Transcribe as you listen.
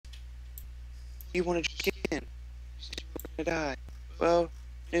You wanted your skin. You said you were gonna die. Well,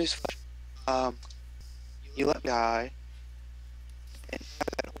 newsflash. You let me die. And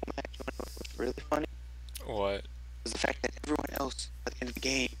after that whole match, you wanna know what was really funny? What? Was the fact that everyone else at the end of the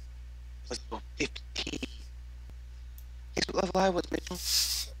game was level 15. Guess what level I was, Mitchell?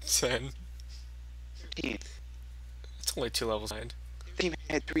 10. 13. It's only 2 levels behind. The team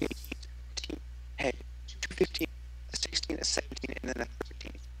had 3 18s. The team had 2 15, a 16, a 17, and then a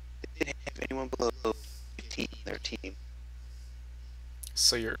 13. They didn't have anyone below 15 on their team.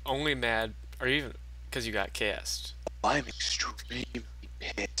 So you're only mad, or even because you got cast. I'm extremely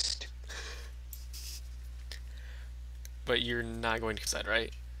pissed. But you're not going to decide,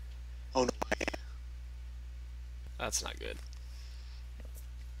 right? Oh no, I am. That's not good.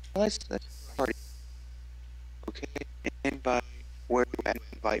 Let's party. Okay, invite. Where you at?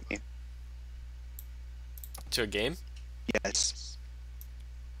 Invite me. To a game? Yes.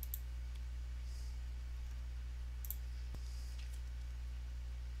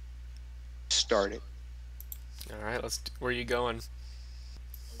 Started. Alright, where are you going?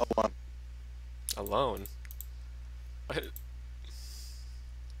 Oh, Alone? What?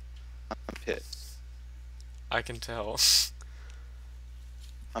 I'm pissed. I can tell.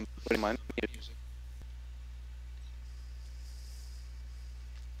 I'm putting my music.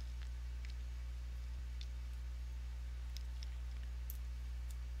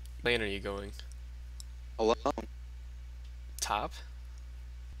 Lane are you going? Alone. Top?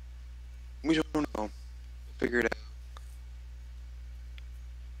 We don't know. We'll figure it out.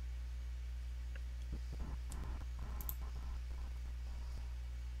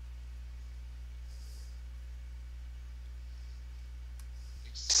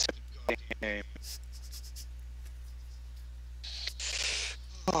 Game.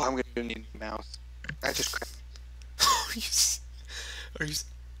 Oh, I'm gonna need a mouse. I just cracked. Are you? Are you?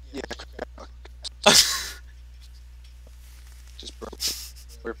 Yeah, just broke.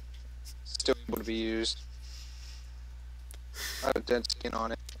 We're still able to be used. I have a dead skin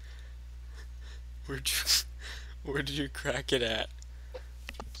on it. Where'd you? Where did you crack it at?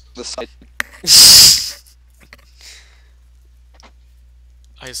 The side.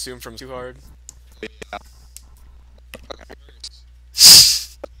 I assume from too hard. Yeah. Okay.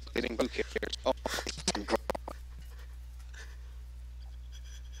 Hitting who cares? Oh, God.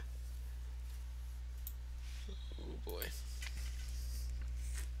 Oh boy.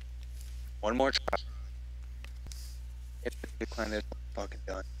 One more try. If the clan is fucking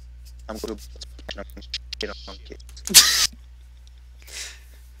done, I'm gonna shit on kids.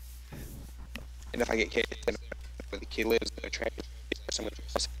 And if I get kicked, then where the kid lives, I'm gonna try to get someone to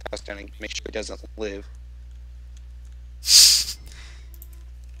his house down and make sure he doesn't live.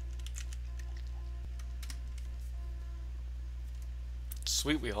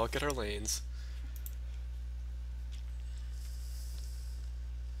 Sweet, we all get our lanes.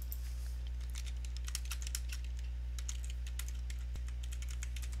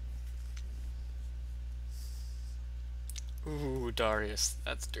 Ooh, Darius,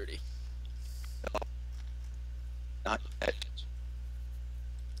 that's dirty. No, not yet.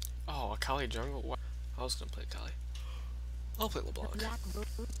 Oh, a Kali jungle? What? I was gonna play Kali. I'll play LeBlanc.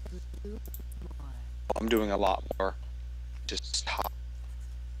 I'm doing a lot more. Just stop.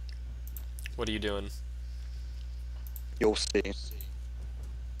 What are you doing? You'll see. I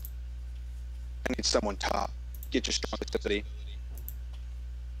need someone top. Get your strongest ability.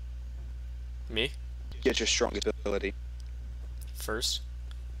 Me? Get your strongest ability. First?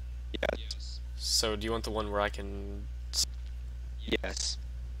 Yes. So, do you want the one where I can... Yes.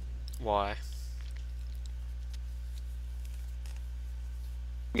 Why?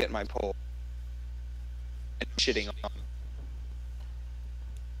 Get my pole. And shitting on.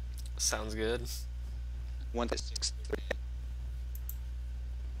 Sounds good. 1 to 6. 3.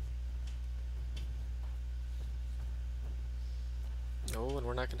 No, and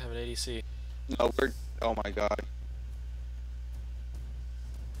we're not gonna have an ADC. No, we're. Oh my god.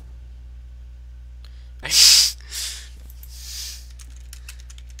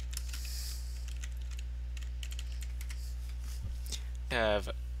 Have...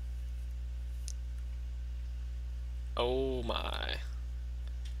 Oh my.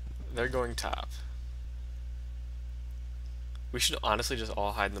 They're going top. We should honestly just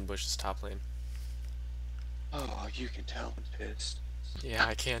all hide in the bushes top lane. Oh, you can tell I'm pissed. Yeah,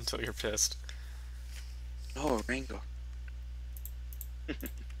 I can until you're pissed. Oh, Rengar. Oh,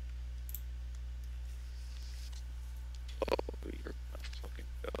 you're gonna fucking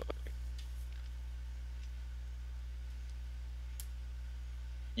die.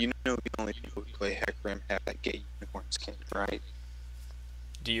 You know the only people who play Hecarim have that gay unicorn skin, right?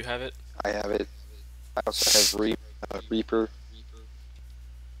 Do you have it? I have it. I also have Reaper.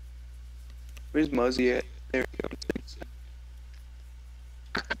 Where's Muzzy at? There we go.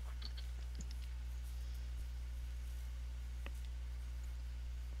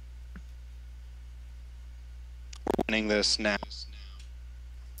 We're winning this now.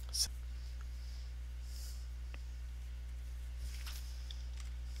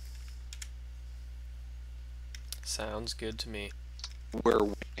 Sounds good to me. We're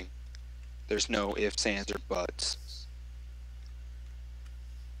winning. There's no ifs, ands, or buts.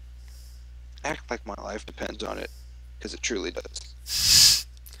 Act like my life depends on it, because it truly does.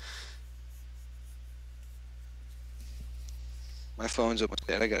 My phone's almost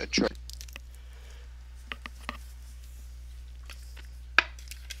dead. I gotta try.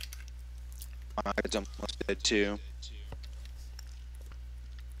 My iPad's almost dead too.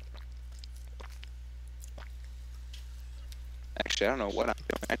 Actually, I don't know what I'm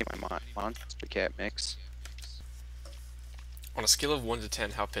doing. I need my monster cat mix. On a scale of 1 to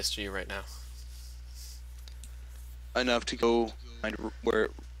 10, how pissed are you right now? Enough to go go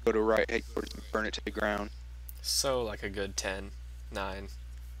to right headquarters and burn it to the ground. So, like a good 10, 9,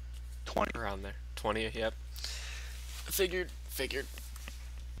 20. around there. 20, yep. Figured.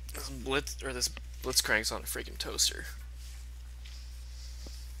 This Blitzcrank's on a freaking toaster.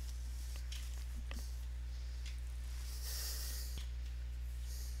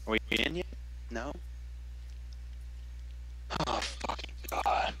 Are we in yet? No? Oh, fucking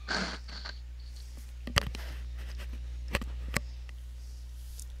God.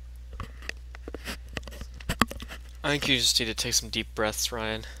 I think you just need to take some deep breaths,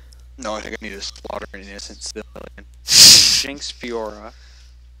 Ryan. No, I think I need to slaughter an innocent civilian. Jinx Fiora.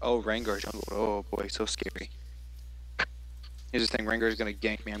 Oh, Rengar jungle. Oh boy, so scary. Here's the thing, Rengar's gonna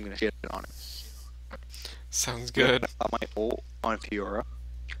gank me, I'm gonna shit on him. Sounds good. I might ult on Fiora.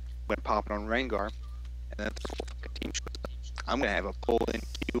 I'm gonna pop it on Rengar. And then the whole fucking team shows up. I'm gonna have a pull in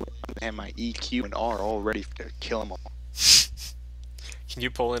Q. I'm gonna have my EQ and R all ready to kill them all. Can you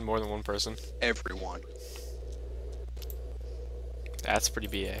pull in more than one person? Everyone. That's pretty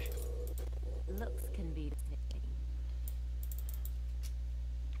BA. Looks can be deceiving.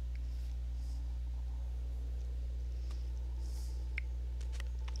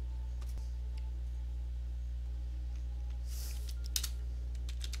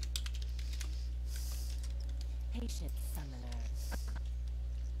 Patient summoner.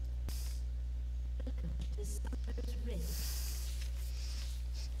 The summoner's risk.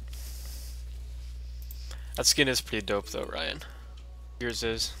 That skin is pretty dope though, Ryan. Yours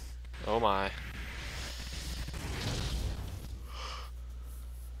is. Oh my.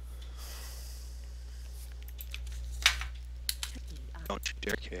 Don't you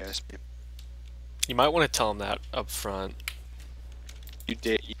dare KS me. You might want to tell him that up front. You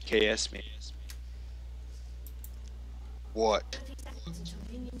dare KS me. What?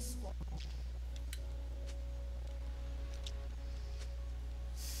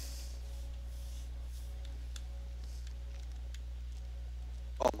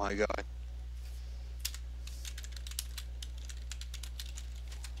 Oh my God.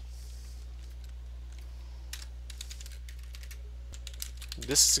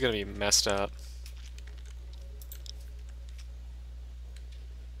 This is gonna be messed up.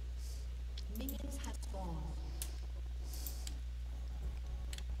 Minions have spawned.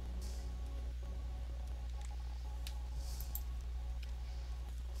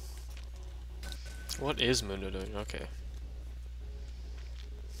 What is Mundo doing? Okay.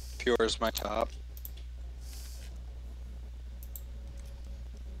 Fiora's my top.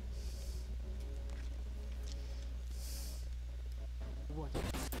 What?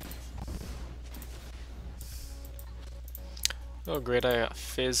 Oh great, I got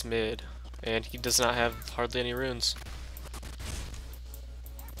Fizz mid. And he does not have hardly any runes.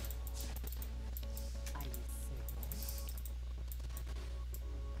 I will see.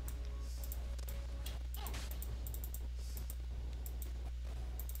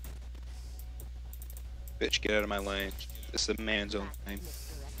 Bitch, get out of my lane. This is a man's own lane.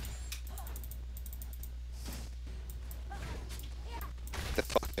 Get the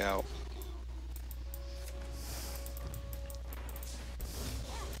fuck out.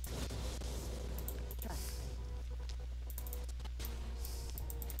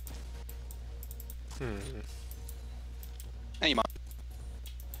 Hey, mom.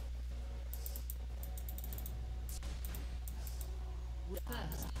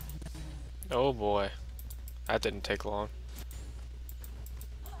 Oh boy. That didn't take long.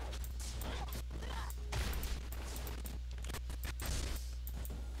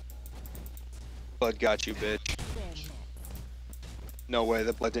 Blood got you, bitch. Where next? No way,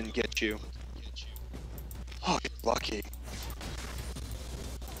 the blood didn't get you. Oh, you're lucky.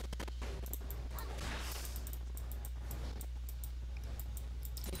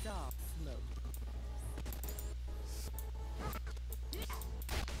 It's all smoke.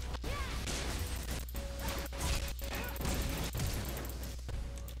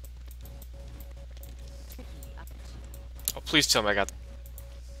 Tricky up. Oh, please tell me I got.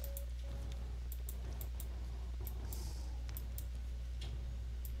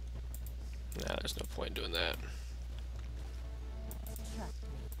 Nah, there's no point in doing that. Trust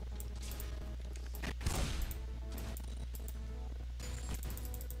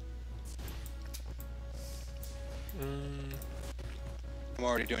me. I'm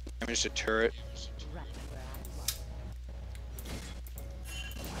already doing damage to turret. Right where I want.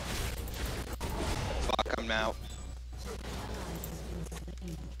 Fuck, I'm out.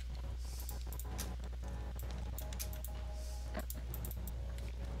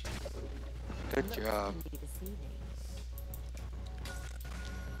 Good job. Can be deceiving.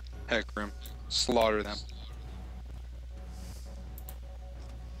 Heck room. Slaughter them.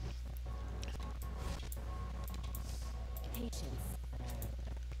 Patience.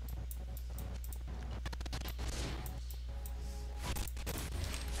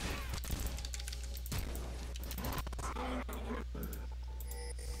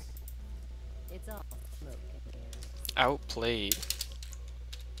 It's all smoke in here. Outplayed.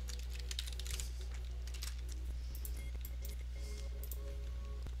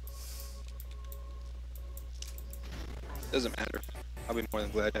 Doesn't matter. I'll be more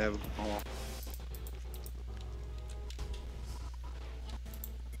than glad to have them all.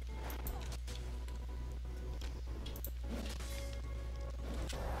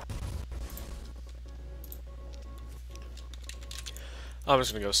 I'm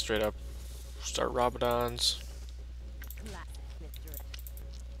just gonna go straight up. Start Rabadons. Classic Mr. X.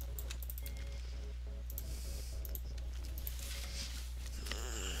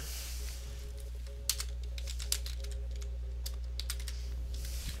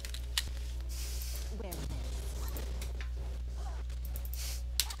 Where next?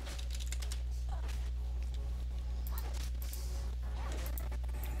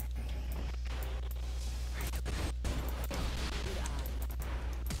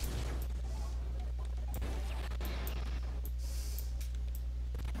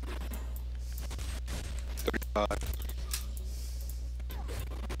 Good eye. 35.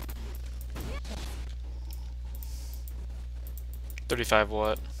 $35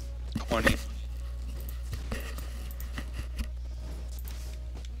 what? 20.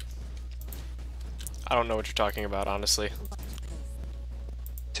 I don't know what you're talking about, honestly.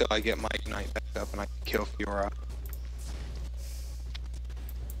 Till I get my ignite back up and I can kill Fiora.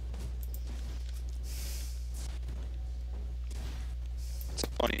 It's a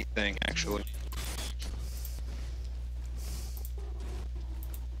funny thing, actually.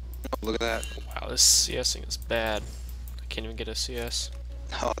 Oh, look at that. Wow, this CSing is bad. I can't even get a CS.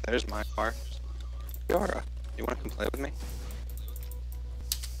 Oh, there's my car. Fiora, you want to come play with me?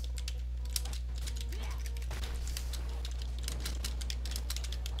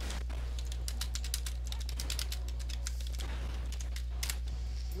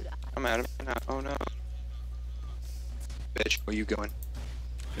 Would I? I'm out of it now. Oh no. Bitch, where you going?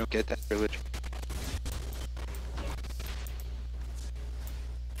 You don't get that privilege.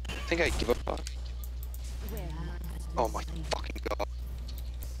 I think I give a fuck. Where am I? Oh my fucking god.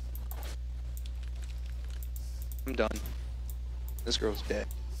 I'm done. This girl's dead.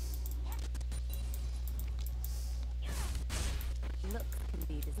 Looks can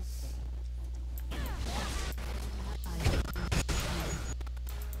be deceiving.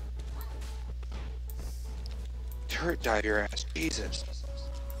 Turret dive your ass. Jesus.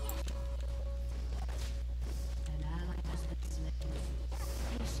 An ally has been slain.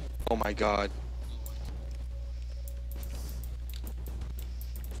 Patience. Oh my god.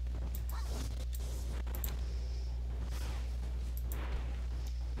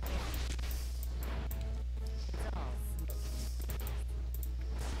 It's all smoke.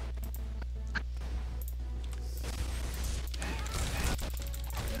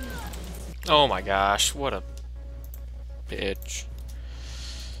 Oh my gosh, what a bitch.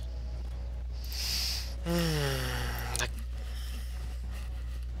 I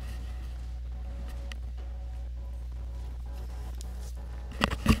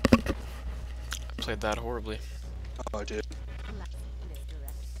played that horribly. Oh dude. Classic Mr.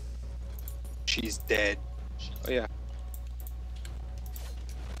 X. She's dead. Oh yeah.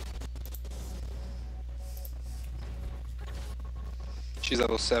 She's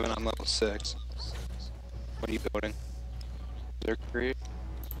level 7, I'm level 6. What are you building? Third create?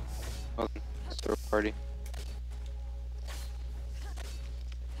 Oh, let's throw a party.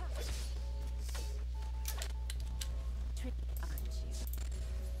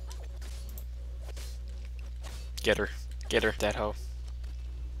 Get her. Get her, that hoe.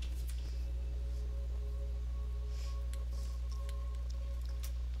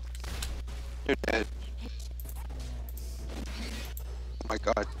 You're dead. Oh my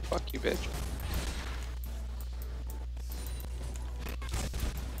god. Fuck you, bitch.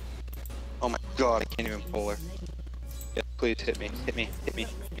 Oh my god, I can't even pull her. Yeah, please hit me. Hit me. Hit me.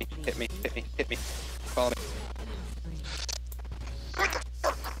 Hit me. Hit me. Hit me. Hit me. Follow me.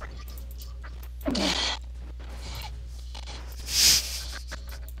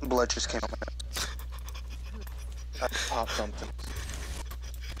 Blood just came out my nose. I popped something.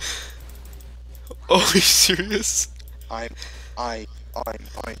 Oh, are you serious? I'm.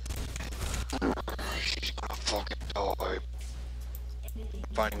 She's gonna fucking die.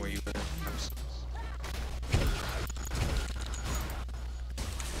 Finding where you live.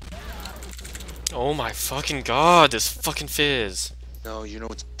 Oh my fucking god, this fucking fizz. No, you know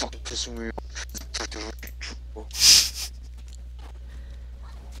what's fucking pissing me off? It's fucking ritual.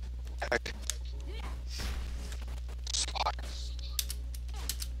 Heck. Slot.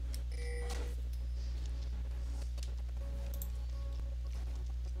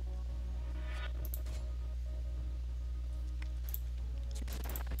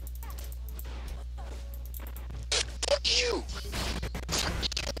 Fuck you!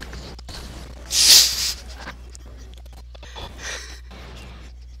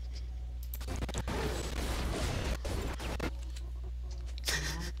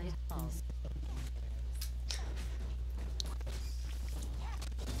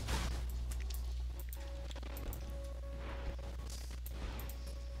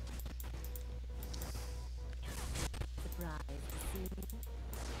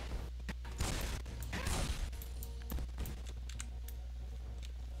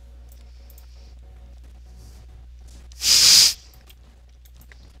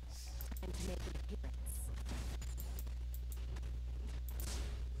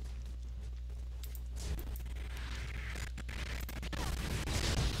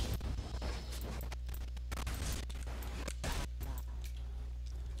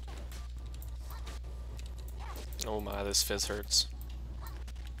 Oh my, this fizz hurts.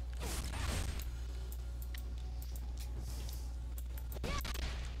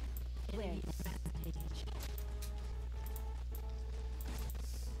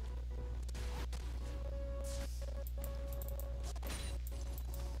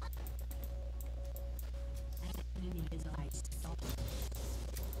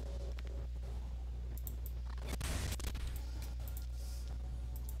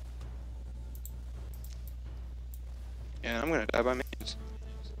 Yeah, I'm gonna die by minions.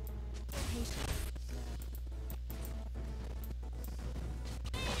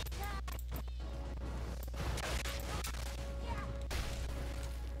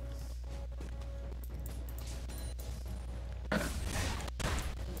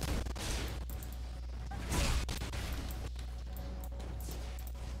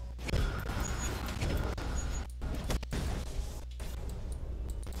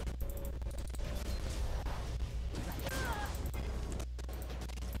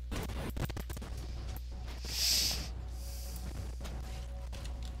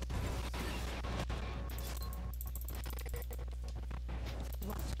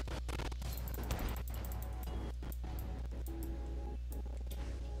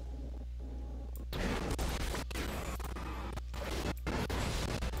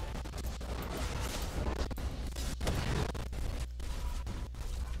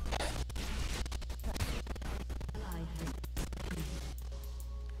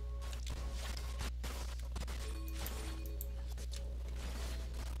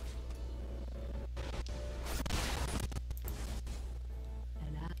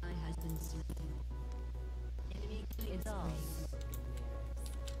 An ally has been slain. Enemy killing all.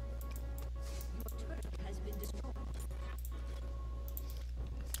 Your turret has been destroyed.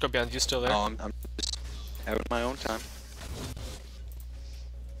 Go beyond, you still there? Oh, I'm just having my own time.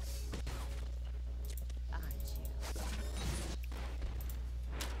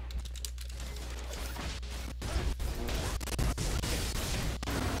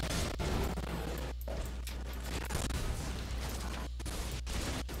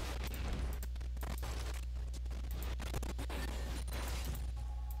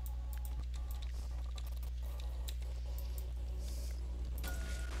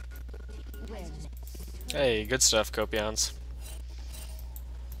 Hey, good stuff, Copions.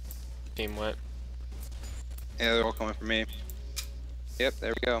 Team wet. Yeah, they're all coming for me. Yep,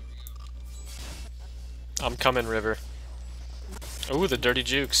 there we go. I'm coming, River. Ooh, the dirty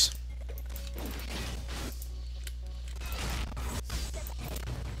jukes.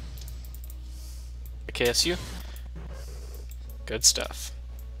 KSU? Good stuff.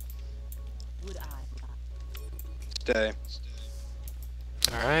 Would I? Stay.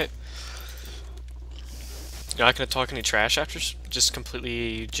 Alright. You're not gonna talk any trash after just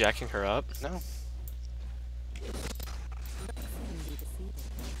completely jacking her up? No. Seem to be deceiving.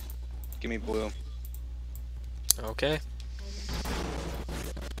 Give me blue. Okay.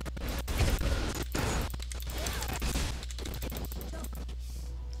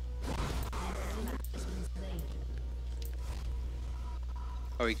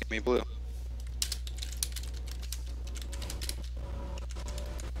 Oh, you give me blue.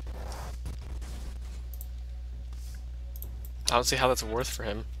 I don't see how that's worth for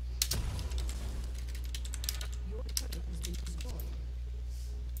him. Your turret has been destroyed.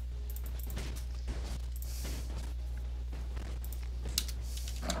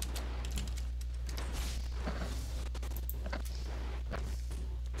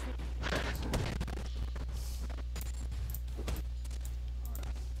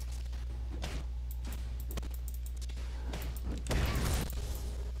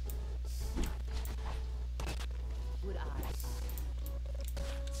 Would I?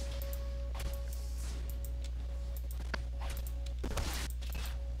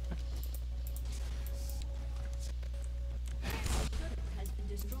 Has been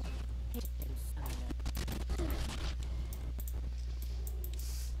destroyed.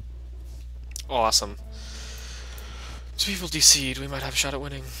 Awesome. 2 people DC'd. We might have a shot at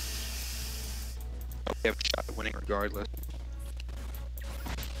winning. We have a shot at winning regardless.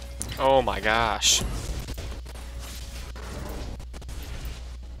 Oh my gosh.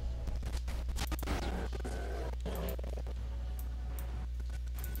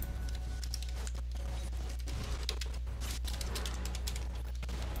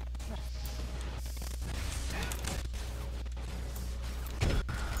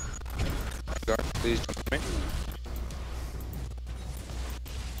 Regardless, please don't me.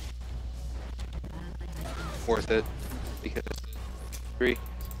 Worth it. Because 3,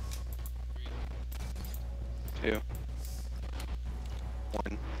 2,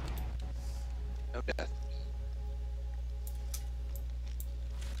 1. No death.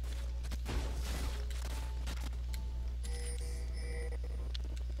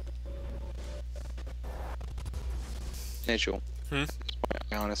 Mitchell. Hmm?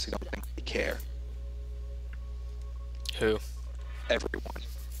 I honestly don't think they care. Who? Everyone.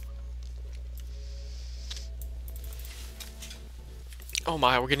 Oh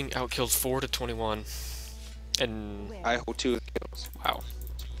my, we're getting outkilled 4 to 21. And I hold 2 of the kills. wow.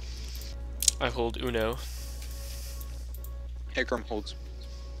 I hold Uno. Hecarim holds.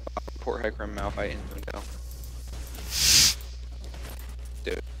 Poor Hecarim, Malphite, and Mundo.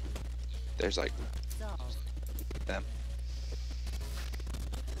 Dude. There's like Solved. them.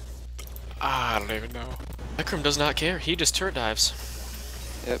 I don't even know. Ekram does not care. He just turret dives.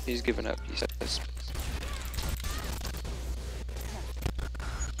 Yep, he's given up, he says.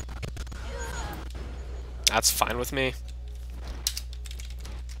 That's fine with me.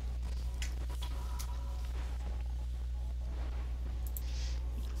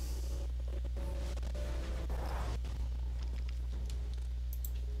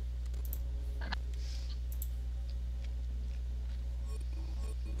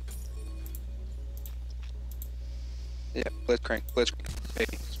 Yeah, Blitzcrank,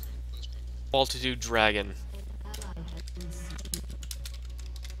 baby. Multitude Dragon. Ally has been slain.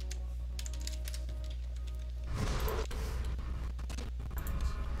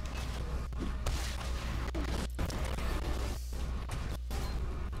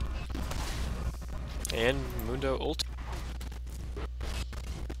 And Mundo ult.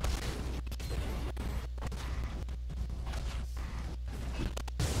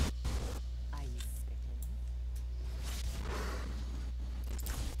 Ice spitting.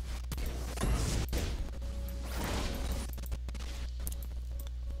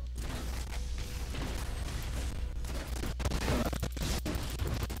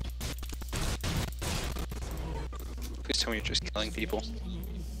 Please tell me you're just killing people.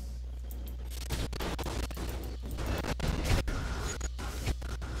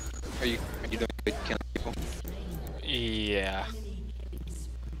 Are you doing good killing people? Yeah.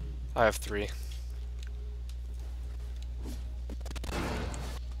 I have 3.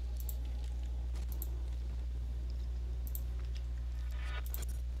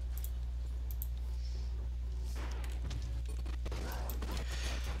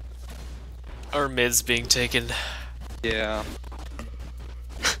 Our mid's being taken. Yeah.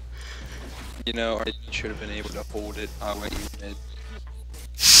 You know, I should have been able to hold it. I'll let you mid.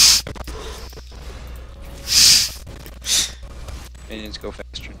 Minions go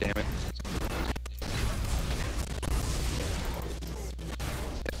faster, damn it.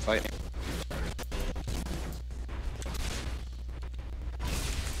 Fight me.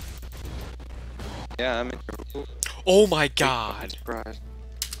 Yeah, I'm in here. Ooh, Oh my big fucking god! surprise.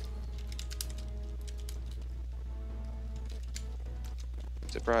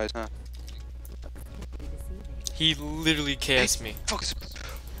 Surprise, huh? Be deceiving. He literally cast me. Focus.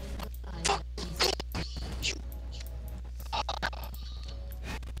 Fuck.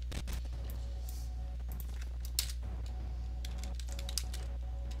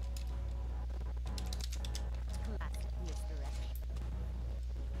 Classic misdirection.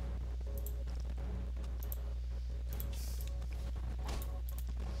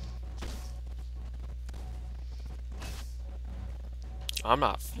 I'm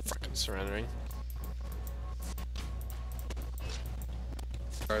not fucking surrendering.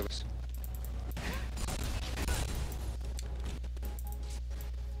 Regardless.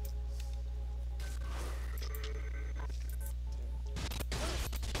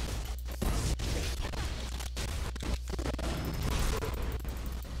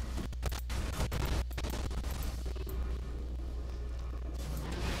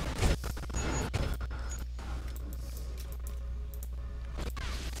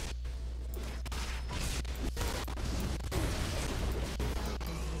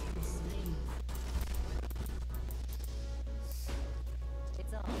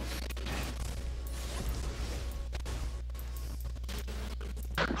 It's all.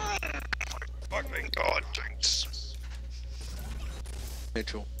 Fucking god, jinx.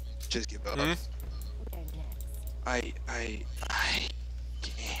 Mitchell, just give up. Hmm? Where next? I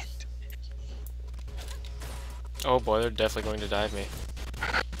can't. Oh boy, they're definitely going to dive me.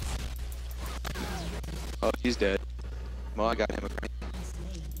 Oh, he's dead. Well, I got him a crane.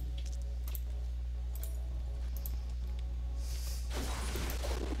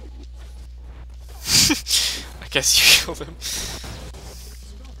 I guess you killed him.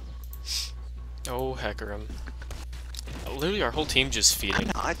 Oh, hecker him. Literally, our whole team just feeding.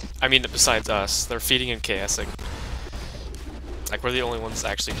 Not. I mean, besides us, they're feeding and chaosing. Like, we're the only ones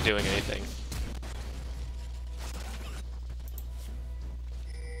actually doing anything.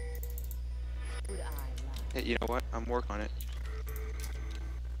 Would I lie? Hey, you know what? I'm working on it.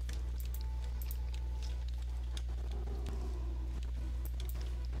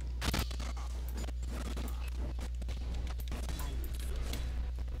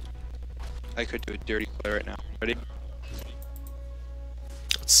 I could do a dirty play right now. Ready?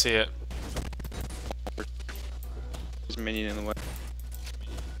 Let's see it. There's a minion in the way.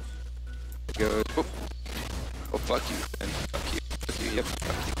 Go. Oh, oh fuck you. Then fuck you. Fuck you. Yep.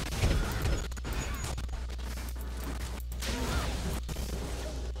 Fuck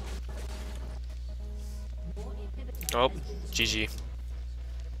you. Oh, GG.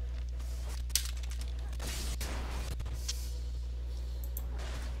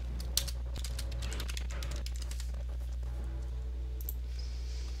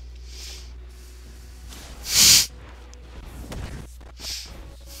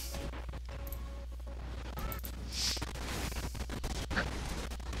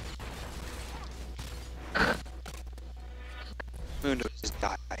 Mundo, just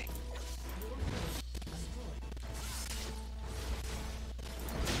die.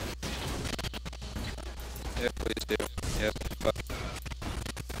 Yep, please do. Yep. Fuck.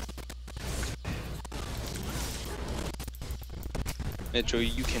 Mitchell,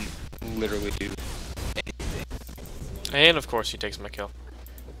 you can literally do anything. And of course, he takes my kill.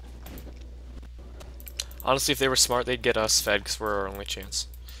 Honestly, if they were smart, they'd get us fed because we're our only chance.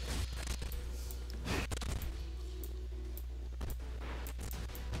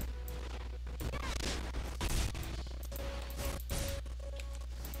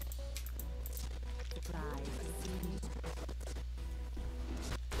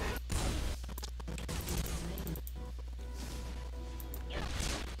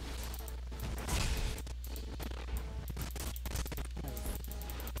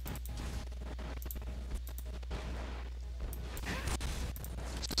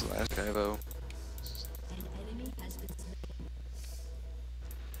 This is the last guy, though. An enemy has been slain.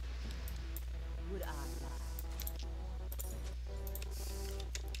 Would I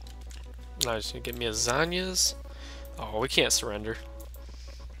lie? Nice, you get me a Zanya's. Oh, we can't surrender.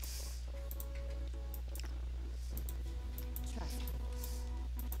 Trust me.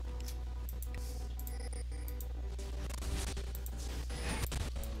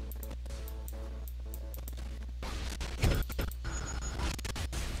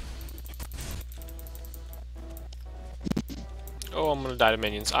 Oh, I'm gonna die to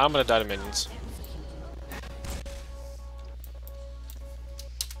minions. I'm gonna die to minions.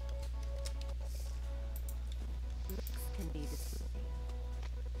 Looks can be deceiving.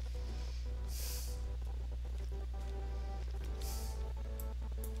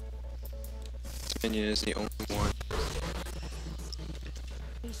 minion is the only one.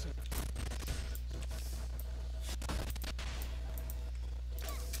 Patient.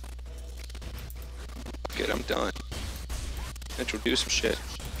 Good, I'm done. Mitchell, do some shit.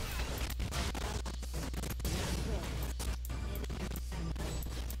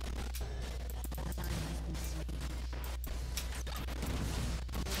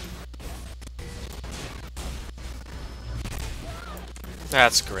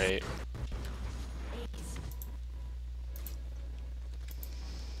 That's great.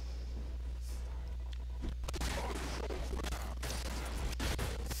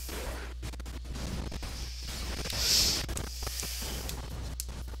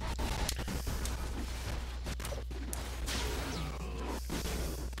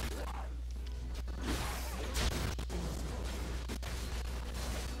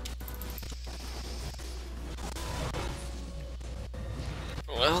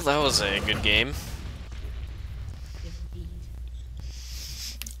 Well, that was a good game, Defeat.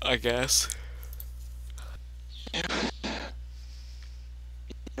 I guess.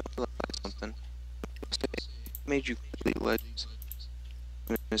 Something. Made you complete Legends.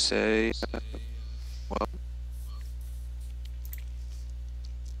 I'm gonna say, well,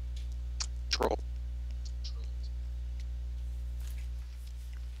 troll.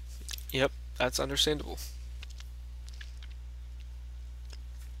 Yep, that's understandable.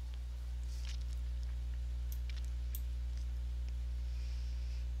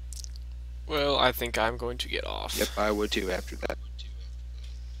 Well, I think I'm going to get off. Yep, I would too after that.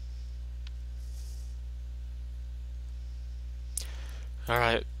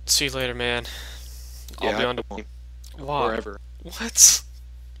 Alright, see you later, man. I'll Yeah, be on to... to Why? forever. What?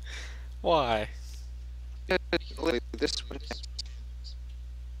 Why? Literally, this is what it happens.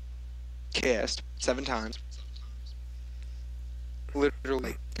 Cast 7 times.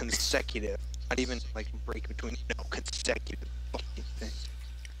 Literally consecutive. Not even like break between, no, consecutive fucking things.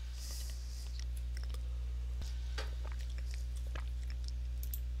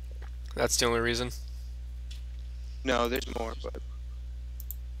 That's the only reason? No, there's more, but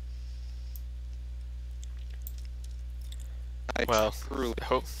I Well, truly I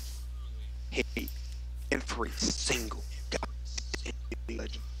hope... hate every single goddamn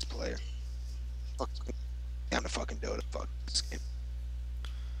Legends player. Fucking, I'm a fucking Dota. Fuck this game.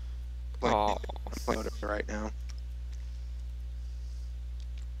 Aw. I'm playing Dota right now.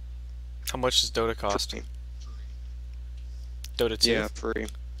 How much does Dota cost? Free. Dota 2? Yeah, free.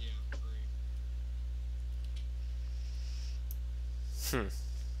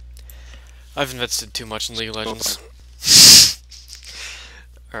 I've invested too much in League of Legends.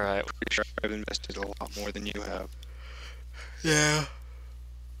 Alright. Pretty sure I've invested a lot more than you have. Yeah.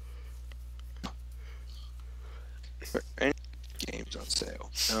 Are any games on sale?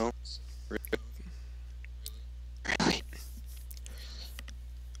 No? Really? Really?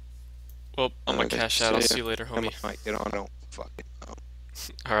 Well, I'm gonna Okay, cash out. I'll see see ya. you later, I homie. might get on, I don't fucking know.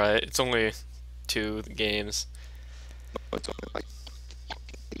 Alright, it's only 2 games. It's only like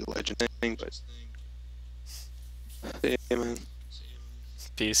League of Legends thing, but yeah, man.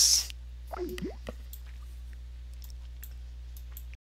 Peace.